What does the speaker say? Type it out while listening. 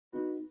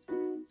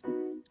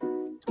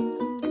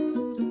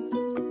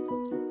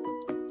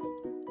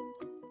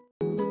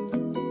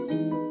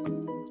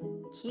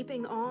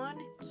keeping on,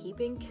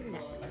 keeping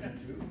connected. I got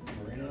two.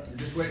 Marina, we're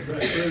just waiting for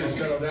the crew to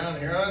settle down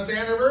here on its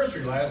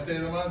anniversary. Last day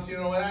of the month, you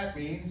know what that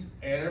means.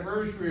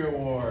 Anniversary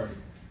award.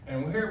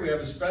 And here we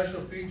have a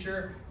special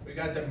feature. We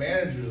got the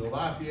managers of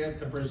Lafayette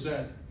to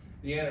present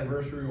the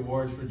anniversary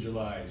awards for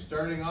July.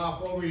 Starting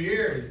off over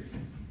here.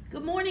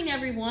 Good morning,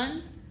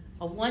 everyone.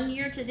 A 1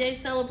 year today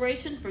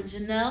celebration for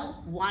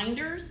Janelle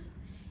Winders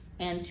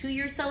and 2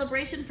 year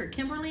celebration for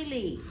Kimberly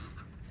Lee.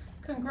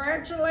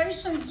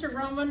 Congratulations to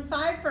Roman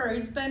Pfeiffer.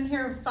 He's been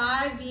here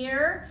 5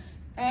 years.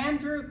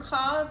 Andrew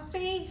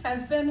Causey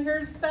has been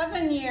here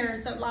 7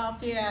 years at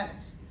Lafayette.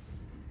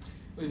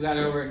 We've got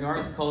over at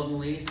North Colton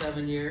Lee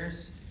 7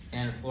 years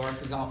and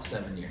Florida Galt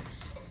 7 years.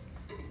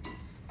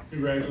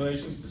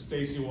 Congratulations to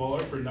Stacy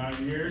Waller for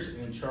 9 years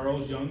and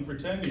Charles Young for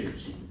 10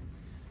 years.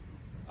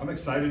 I'm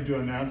excited to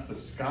announce that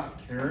Scott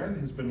Karen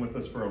has been with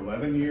us for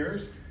 11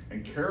 years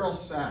and Carol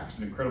Sachs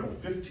an incredible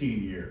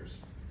 15 years.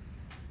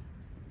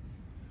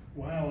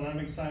 Wow, and I'm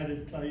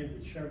excited to tell you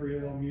that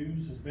Chevriel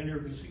Muse has been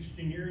here for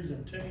 16 years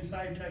and Tenny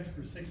Cytex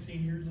for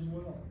 16 years as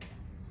well.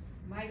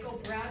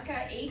 Michael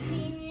Bronca,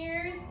 18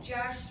 years.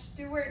 Josh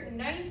Stewart,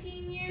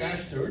 19 years.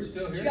 Josh Stewart's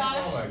still here?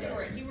 Josh Oh,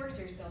 Stewart, he works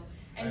here still.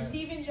 And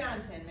Steven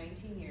Johnson,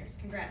 19 years.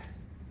 Congrats.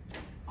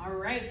 All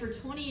right, for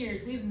 20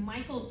 years, we have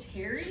Michael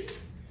Terry.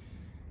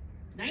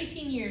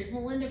 19 years,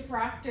 Melinda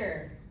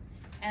Proctor.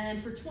 And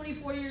then for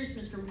 24 years,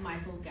 Mr.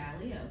 Michael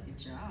Gallio. Good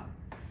job.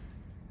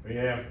 We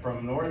have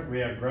from North, we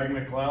have Greg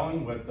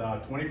McClellan with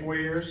 24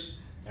 years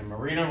and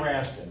Marina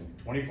Raskin,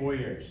 24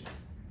 years.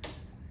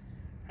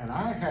 And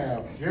I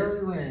have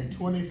Jerry Rain,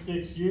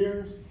 26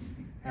 years,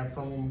 and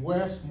from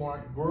West,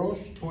 Mark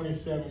Grosh,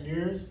 27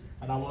 years.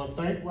 And I want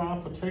to thank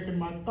Rob for taking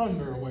my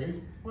thunder away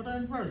for the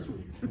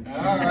anniversary.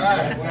 All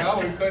right,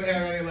 well, we couldn't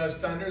have any less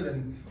thunder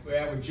than we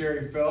have with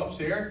Jerry Phillips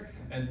here.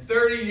 And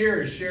 30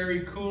 years,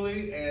 Sherry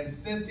Cooley and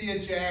Cynthia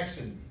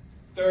Jackson.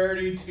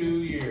 32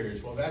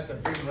 years. Well, that's a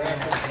big round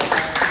of applause.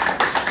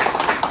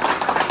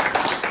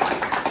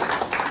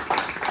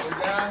 We're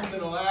down to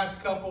the last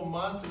couple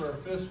months of our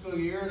fiscal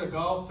year. The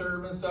golf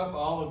tournament's up.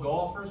 All the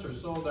golfers are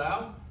sold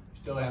out. We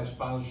still have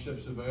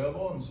sponsorships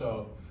available, and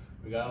so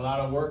we got a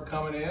lot of work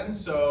coming in.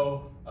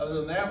 So other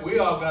than that, we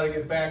all got to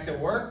get back to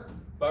work.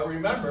 But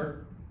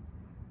remember,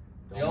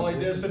 the only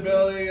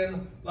disability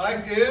in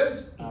life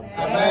is a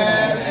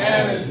bad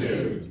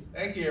attitude.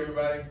 Thank you,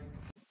 everybody.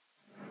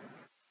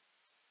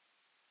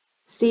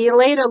 See you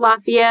later,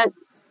 Lafayette.